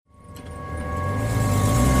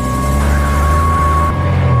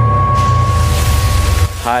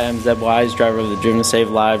Zeb Wise, driver of the Driven to Save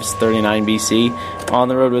Lives 39 BC, on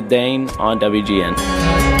the road with Dane on WGN.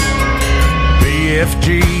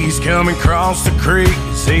 BFG's coming across the creek,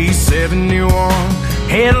 C71,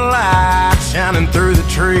 headlights shining through the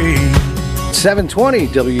trees. 720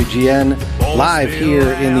 WGN, live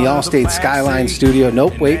here in the Allstate Skyline studio.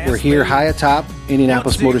 Nope, wait, we're here high atop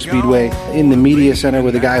Indianapolis Motor Speedway in the media center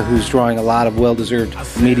with a guy who's drawing a lot of well-deserved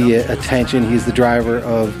media attention. He's the driver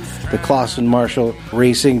of the Clausen Marshall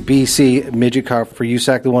Racing BC midget car for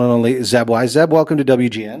USAC, the one and only Zeb Wise. Zeb, welcome to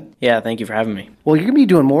WGN. Yeah, thank you for having me. Well, you're going to be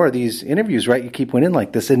doing more of these interviews, right? You keep winning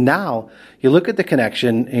like this. And now you look at the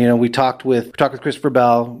connection. You know, we talked with Christopher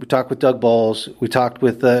Bell. We talked with Doug Bowles. We talked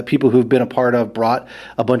with people who've been a part of, brought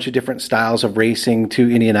a bunch of different styles of racing to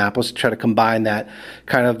Indianapolis to try to combine that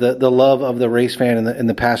kind of the love of the race fan and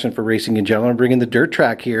the passion for racing in general and bringing the dirt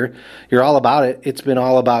track here. You're all about it. It's been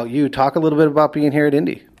all about you. Talk a little bit about being here at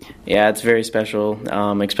Indy. Yeah, it's very special,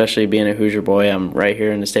 especially being a Hoosier boy. I'm right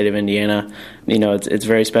here in the state of Indiana. You know, it's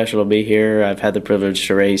very special to be here. I've had the privilege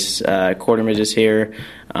to race quarter midgets here.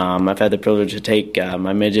 I've had the privilege to take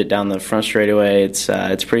my midget down the front straightaway. It's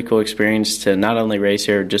a pretty cool experience to not only race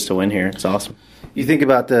here, just to win here. It's awesome. You think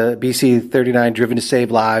about the BC39 Driven to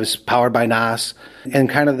Save Lives, powered by NOS, and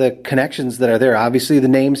kind of the connections that are there. Obviously, the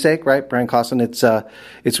namesake, right? Brian Clausen, it's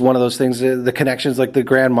one of those things, the connections like the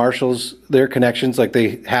Grand Marshals, their connections, like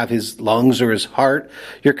they have his lungs or his heart.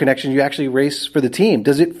 Your connection, you actually race for the team.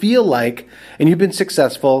 Does it feel like, and you've been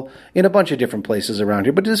successful in a bunch of different places around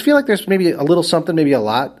here, but does it feel like there's maybe a little something, maybe a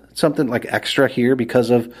lot, something like extra here because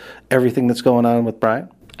of everything that's going on with Brian?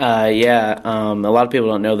 A lot of people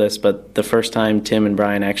don't know this, but the first time Tim and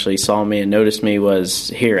Brian actually saw me and noticed me was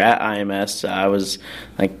here at IMS. I was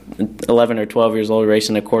like 11 or 12 years old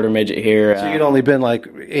racing a quarter midget here. So you'd only been like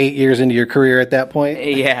 8 years into your career at that point?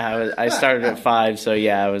 Yeah, I started at 5, so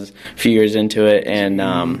yeah, I was a few years into it,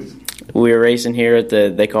 and we were racing here at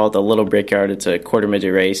they call it the Little Brickyard. It's a quarter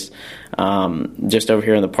midget race, just over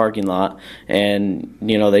here in the parking lot. And,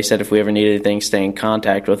 you know, they said if we ever need anything, stay in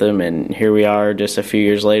contact with them. And here we are just a few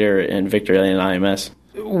years later in Victory Lane IMS.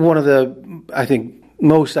 One of the, I think,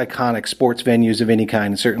 most iconic sports venues of any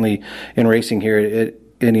kind, certainly in racing here at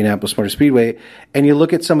Indianapolis Motor Speedway. And you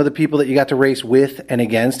look at some of the people that you got to race with and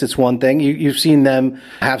against, it's one thing. You've seen them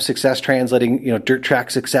have success translating, you know, dirt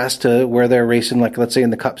track success to where they're racing, like let's say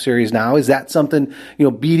in the Cup Series now. Is that something, you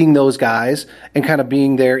know, beating those guys and kind of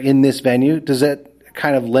being there in this venue, does that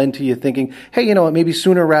kind of lend to you thinking, hey, you know what, maybe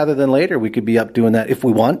sooner rather than later we could be up doing that if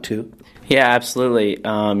we want to? Yeah, absolutely.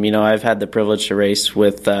 You know, I've had the privilege to race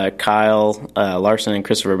with Kyle Larson and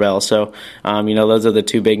Christopher Bell. So, you know, those are the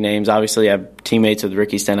two big names. Obviously, I have teammates with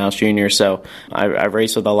Ricky Stenhouse Jr., so I've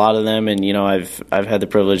raced with a lot of them, and, you know, I've had the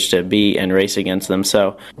privilege to be and race against them.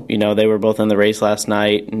 So, you know, they were both in the race last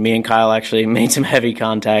night. Me and Kyle actually made some heavy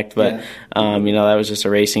contact, but, you know, that was just a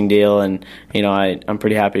racing deal, and, you know, I'm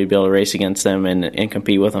pretty happy to be able to race against them and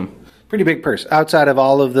compete with them. Pretty big purse outside of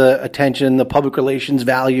all of the attention, the public relations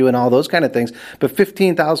value, and all those kind of things. But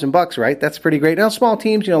 $15,000, right? That's pretty great. Now, small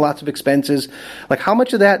teams, you know, lots of expenses. Like, how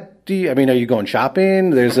much of that are you going shopping?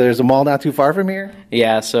 There's a mall not too far from here.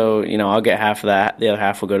 Yeah, so, you know, I'll get half of that. The other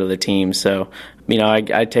half will go to the team. So, you know,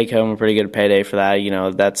 I take home a pretty good payday for that. You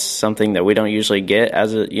know, that's something that we don't usually get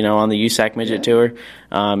as on the USAC Midget Tour.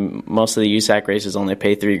 Most of the USAC races only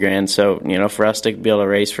pay $3,000. So, you know, for us to be able to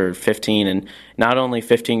race for 15 and not only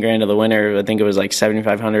 $15,000 to the winner, I think it was like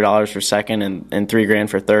 $7,500 for second and $3,000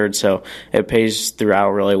 for third. So it pays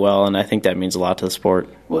throughout really well, and I think that means a lot to the sport.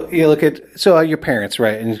 Well, you look at your parents,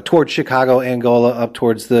 right, and towards Chicago, Angola, up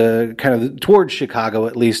towards towards Chicago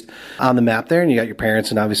at least on the map there, and you got your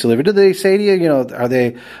parents and obviously live. Do they say to you, you know, are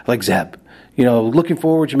they like Zeb? You know, looking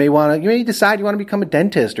forward, you may decide you want to become a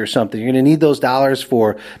dentist or something. You're going to need those dollars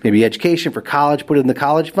for maybe education, for college, put it in the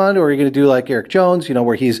college fund, or you're going to do like Eric Jones, you know,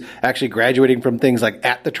 where he's actually graduating from things like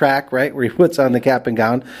at the track, right, where he puts on the cap and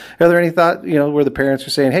gown. Are there any thought, you know, where the parents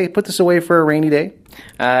are saying, hey, put this away for a rainy day?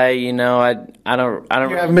 You know, I don't.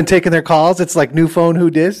 You haven't been taking their calls? It's like new phone, who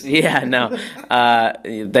dis? Yeah, no.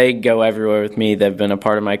 They go everywhere with me. They've been a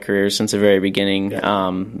part of my career since the very beginning.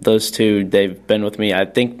 Those two, they've been with me. I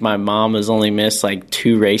think my mom has only missed like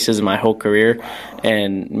 2 races in my whole career,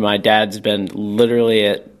 and my dad's been literally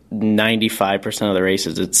at 95% of the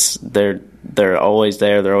races. They're always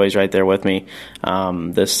there. They're always right there with me.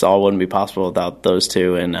 This all wouldn't be possible without those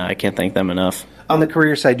two, and I can't thank them enough. On the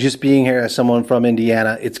career side, just being here as someone from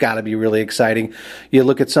Indiana, it's got to be really exciting. You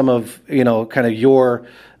look at some of, you know, kind of your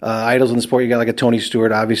idols in the sport. You got like a Tony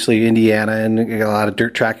Stewart, obviously Indiana, and you got a lot of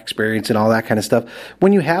dirt track experience and all that kind of stuff.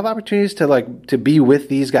 When you have opportunities to be with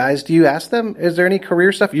these guys, do you ask them, is there any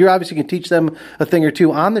career stuff? You obviously can teach them a thing or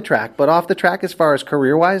two on the track, but off the track, as far as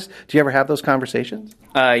career-wise, do you ever have those conversations?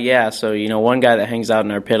 Yeah, so, one guy that hangs out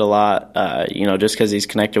in our pit a lot, just because he's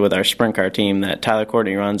connected with our sprint car team that Tyler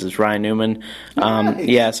Courtney runs, is Ryan Newman. Nice.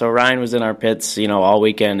 Yeah, so Ryan was in our pits, all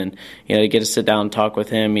weekend, and, to get to sit down and talk with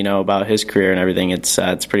him, about his career and everything, it's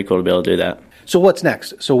pretty cool to be able to do that. So what's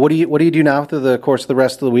next? So what do you do now through the course of the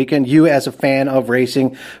rest of the weekend? You, as a fan of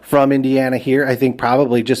racing from Indiana here, I think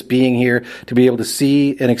probably just being here to be able to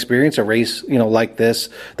see and experience a race, like this,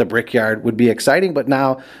 the Brickyard, would be exciting. But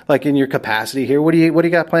now, like in your capacity here, what do you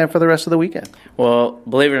got planned for the rest of the weekend? Well,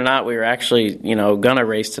 believe it or not, we were actually, gonna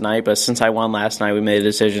race tonight, but since I won last night, we made a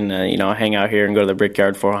decision to, hang out here and go to the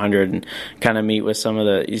Brickyard 400 and kind of meet with some of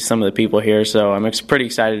the people here. So I'm pretty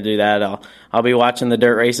excited to do that. I'll be watching the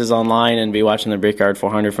dirt races online and be watching the Brickyard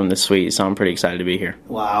 400 from the suite, so I'm pretty excited to be here.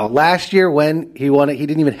 Wow. Last year when he won it, he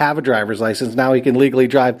didn't even have a driver's license. Now he can legally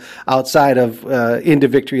drive outside of into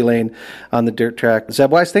victory lane on the dirt track.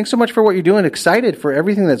 Zeb Wise, thanks so much for what you're doing. Excited for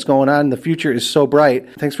everything that's going on. The future is so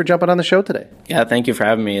bright. Thanks for jumping on the show today. Yeah, thank you for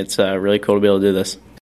having me. It's really cool to be able to do this.